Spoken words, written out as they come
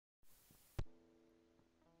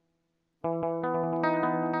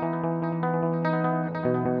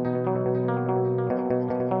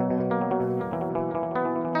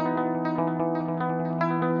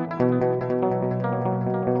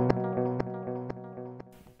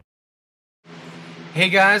Hey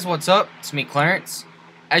guys, what's up? It's me, Clarence.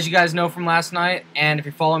 As you guys know from last night, and if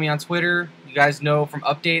you're following me on Twitter, you guys know from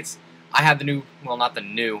updates, I have the new, well, not the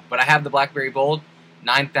new, but I have the Blackberry Bold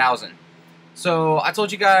 9000. So I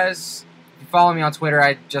told you guys, if you follow me on Twitter,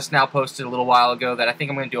 I just now posted a little while ago that I think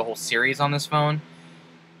I'm going to do a whole series on this phone.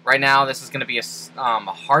 Right now, this is going to be a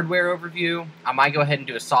hardware overview. I might go ahead and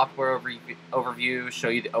do a software overview, show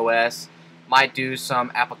you the OS. Might do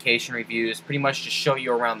some application reviews, pretty much just show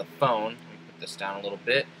you around the phone. This down a little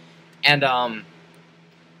bit, and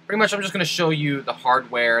pretty much I'm just going to show you the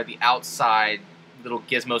hardware, the outside little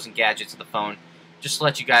gizmos and gadgets of the phone, just to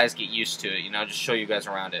let you guys get used to it, just show you guys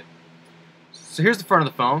around it. So here's the front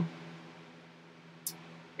of the phone.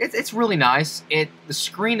 It's really nice. The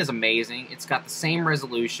screen is amazing. It's got the same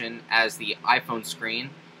resolution as the iPhone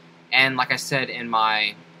screen, and like I said in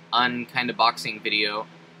my unboxing video,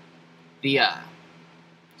 the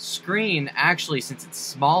screen actually, since it's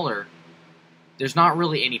smaller, there's not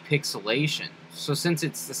really any pixelation. So since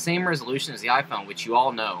it's the same resolution as the iPhone, which you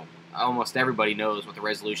all know, almost everybody knows what the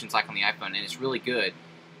resolution's like on the iPhone, and it's really good,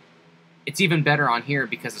 it's even better on here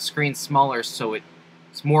because the screen's smaller, so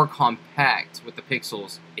it's more compact with the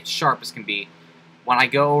pixels. It's sharp as can be. When I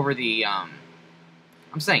go over the, I'm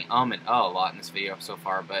saying and a lot in this video so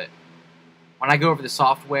far, but when I go over the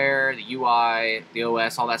software, the UI, the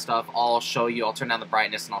OS, all that stuff, I'll show you. I'll turn down the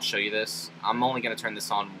brightness and I'll show you this. I'm only going to turn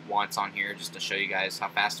this on once on here just to show you guys how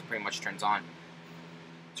fast it pretty much turns on.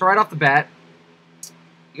 So right off the bat,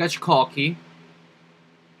 you got your call key,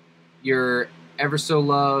 your ever so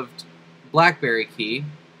loved Blackberry key,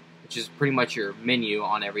 which is pretty much your menu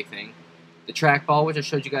on everything. The trackball, which I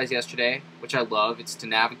showed you guys yesterday, which I love. It's to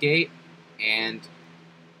navigate and to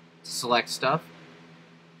select stuff.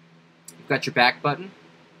 You've got your back button,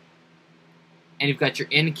 and you've got your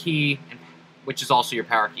in key, which is also your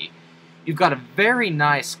power key. You've got a very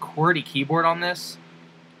nice QWERTY keyboard on this.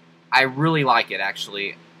 I really like it,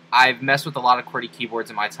 actually. I've messed with a lot of QWERTY keyboards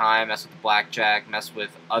in my time, messed with the Blackjack, messed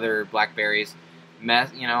with other Blackberries,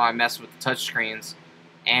 I messed with the touchscreens,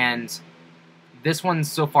 and this one's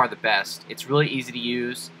so far the best. It's really easy to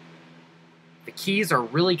use. The keys are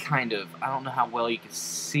really kind of, I don't know how well you can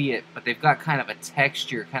see it, but they've got kind of a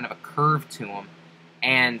texture, kind of a curve to them,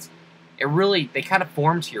 and they kind of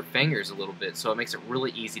form to your fingers a little bit, so it makes it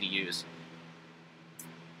really easy to use.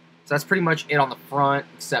 So that's pretty much it on the front,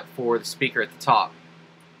 except for the speaker at the top.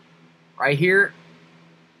 Right here,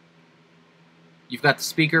 you've got the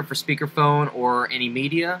speaker for speakerphone or any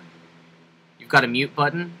media. You've got a mute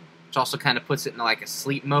button, which also kind of puts it in like a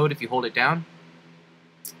sleep mode if you hold it down.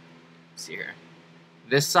 See here.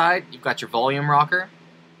 This side, you've got your volume rocker.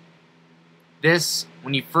 This,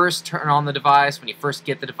 when you first turn on the device, when you first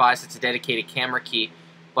get the device, it's a dedicated camera key,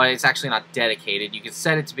 but it's actually not dedicated. You can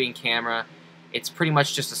set it to being camera. It's pretty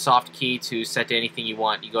much just a soft key to set to anything you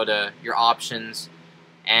want. You go to your options,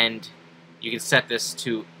 and you can set this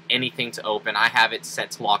to anything to open. I have it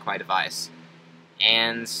set to lock my device.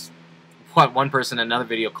 And what one person in another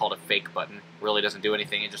video called a fake button. Really doesn't do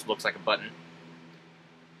anything. It just looks like a button.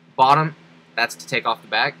 Bottom, that's to take off the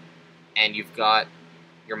back, and you've got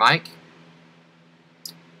your mic.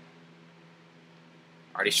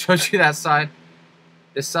 Already showed you that side.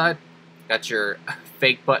 This side, got your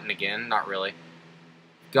fake button again, not really.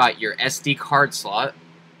 Got your SD card slot.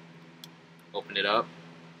 Open it up.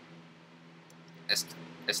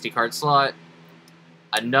 SD card slot.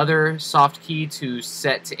 Another soft key to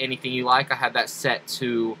set to anything you like. I have that set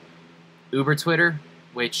to Uber Twitter,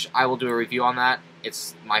 which I will do a review on that.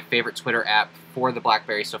 It's my favorite Twitter app for the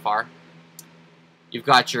Blackberry so far. You've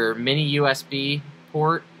got your mini USB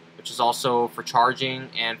port, which is also for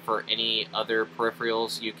charging and for any other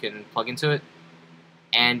peripherals you can plug into it.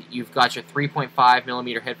 And you've got your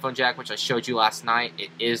 3.5mm headphone jack, which I showed you last night.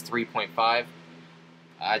 It is 3.5.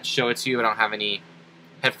 I'd show it to you, but I don't have any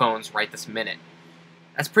headphones right this minute.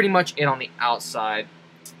 That's pretty much it on the outside,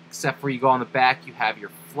 except for you go on the back, you have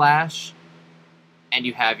your flash, and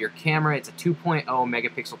you have your camera. It's a 2.0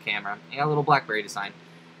 megapixel camera. You got a little Blackberry design.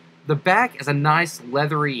 The back is a nice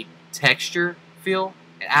leathery texture feel.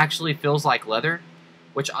 It actually feels like leather,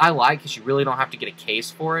 which I like because you really don't have to get a case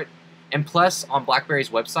for it. And plus, on Blackberry's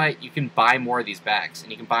website, you can buy more of these backs,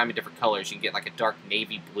 and you can buy them in different colors. You can get like a dark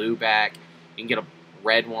navy blue back, you can get a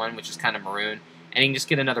red one, which is kind of maroon, and you can just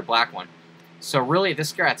get another black one. So really, if this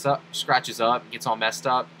scratches up, gets all messed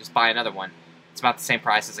up, just buy another one. It's about the same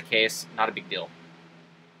price as a case, not a big deal.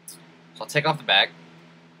 So I'll take off the back.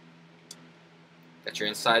 Got your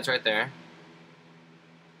insides right there.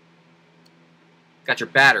 Got your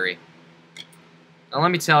battery. Now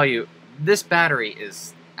let me tell you, this battery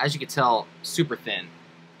is, as you can tell, super thin.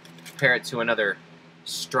 Compare it to another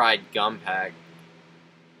Stride gum pack.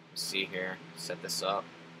 Let's see here. Set this up.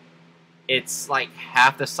 It's like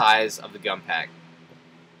half the size of the gum pack.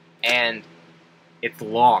 And it's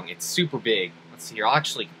long. It's super big. Let's see here. I'll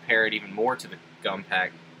actually compare it even more to the gum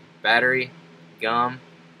pack. Battery, gum.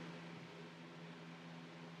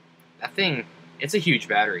 That thing, it's a huge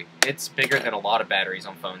battery. It's bigger than a lot of batteries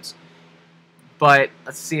on phones. But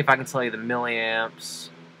let's see if I can tell you the milliamps.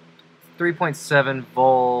 3.7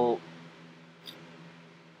 volt.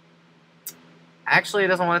 Actually, it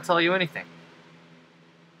doesn't want to tell you anything.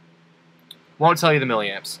 Won't tell you the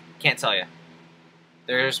milliamps. Can't tell you.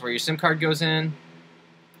 There's where your SIM card goes in.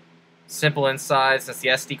 Simple inside, since the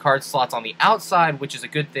SD card slot's on the outside, which is a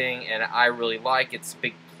good thing, and I really like. It's a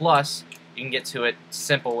big plus. You can get to it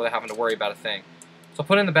simple without having to worry about a thing. So I'll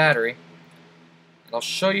put in the battery, and I'll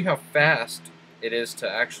show you how fast it is to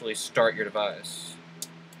actually start your device.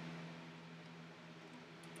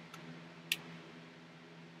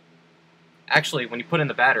 Actually, when you put in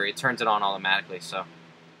the battery, it turns it on automatically, so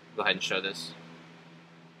go ahead and show this.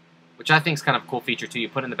 Which I think is kind of a cool feature too. You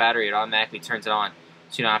put in the battery, it automatically turns it on,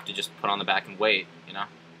 so you don't have to just put on the back and wait, you know?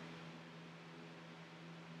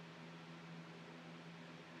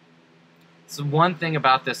 So one thing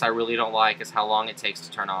about this I really don't like is how long it takes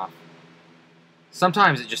to turn off.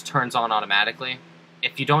 Sometimes it just turns on automatically.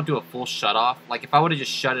 If you don't do a full shut off, like if I would have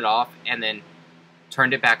just shut it off and then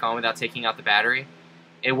turned it back on without taking out the battery,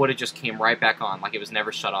 it would have just came right back on, like it was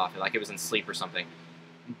never shut off, like it was in sleep or something.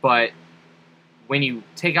 But when you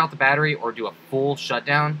take out the battery or do a full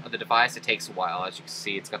shutdown of the device, it takes a while. As you can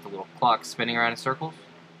see, it's got the little clock spinning around in circles.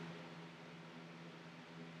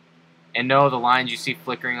 And no, the lines you see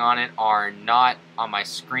flickering on it are not on my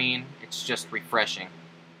screen. It's just refreshing.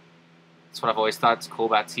 That's what I've always thought is cool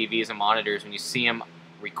about TVs and monitors. When you see them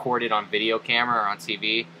recorded on video camera or on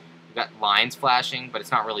TV, you've got lines flashing, but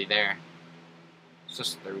it's not really there. It's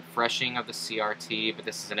just the refreshing of the CRT, but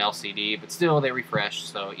this is an LCD, but still they refresh,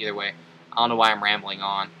 so either way. I don't know why I'm rambling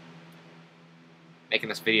on. Making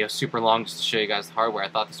this video super long just to show you guys the hardware. I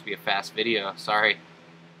thought this would be a fast video. Sorry.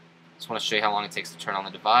 Just want to show you how long it takes to turn on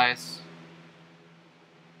the device.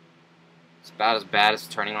 It's about as bad as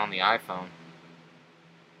turning on the iPhone.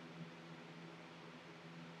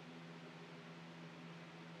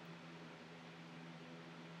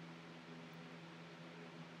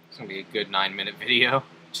 It's going to be a good 9-minute video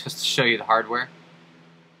just to show you the hardware.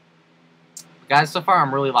 But guys, so far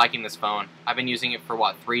I'm really liking this phone. I've been using it for,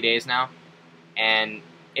 what, 3 days now? And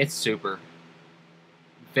it's super.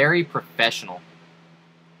 Very professional.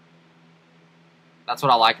 That's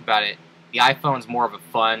what I like about it. The iPhone's more of a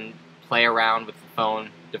fun play around with the phone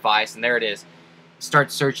device, and there it is.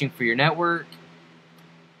 Start searching for your network.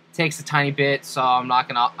 Takes a tiny bit, so I'm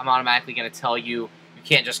automatically gonna tell you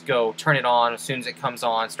can't just go turn it on as soon as it comes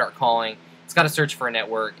on, start calling. It's got to search for a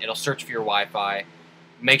network. It'll search for your Wi-Fi.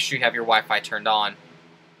 Make sure you have your Wi-Fi turned on.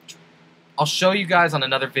 I'll show you guys on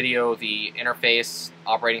another video the interface,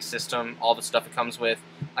 operating system, all the stuff it comes with.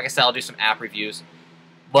 Like I said, I'll do some app reviews.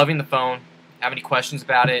 Loving the phone. Have any questions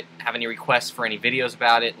about it? Have any requests for any videos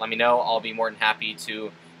about it? Let me know. I'll be more than happy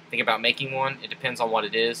to think about making one. It depends on what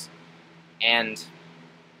it is. And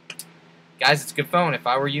guys, it's a good phone. If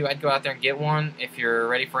I were you, I'd go out there and get one. If you're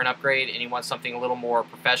ready for an upgrade and you want something a little more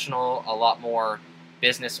professional, a lot more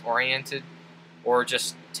business-oriented, or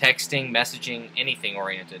just texting, messaging,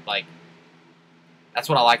 anything-oriented, like, that's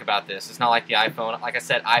what I like about this. It's not like the iPhone. Like I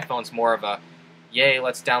said, iPhone's more of a, yay,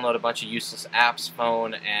 let's download a bunch of useless apps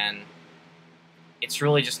phone, and it's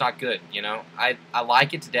really just not good, you know? I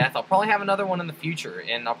like it to death. I'll probably have another one in the future,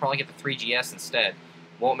 and I'll probably get the 3GS instead.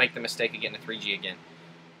 Won't make the mistake of getting a 3G again.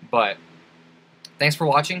 But thanks for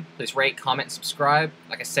watching. Please rate, comment, and subscribe.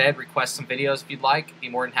 Like I said, request some videos if you'd like. Be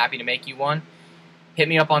more than happy to make you one. Hit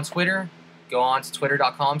me up on Twitter. Go on to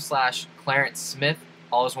twitter.com/ClarenceSmith,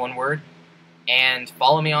 all is one word. And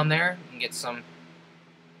follow me on there. You can get some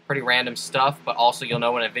pretty random stuff, but also you'll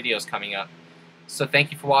know when a video is coming up. So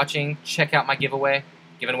thank you for watching. Check out my giveaway.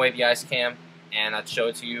 Giving away the ice cam. And I'd show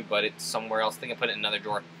it to you, but it's somewhere else. I think I put it in another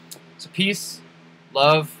drawer. So peace,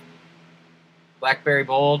 love, Blackberry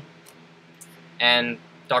Bold, and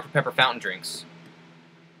Dr. Pepper fountain drinks.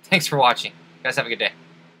 Thanks for watching. You guys have a good day.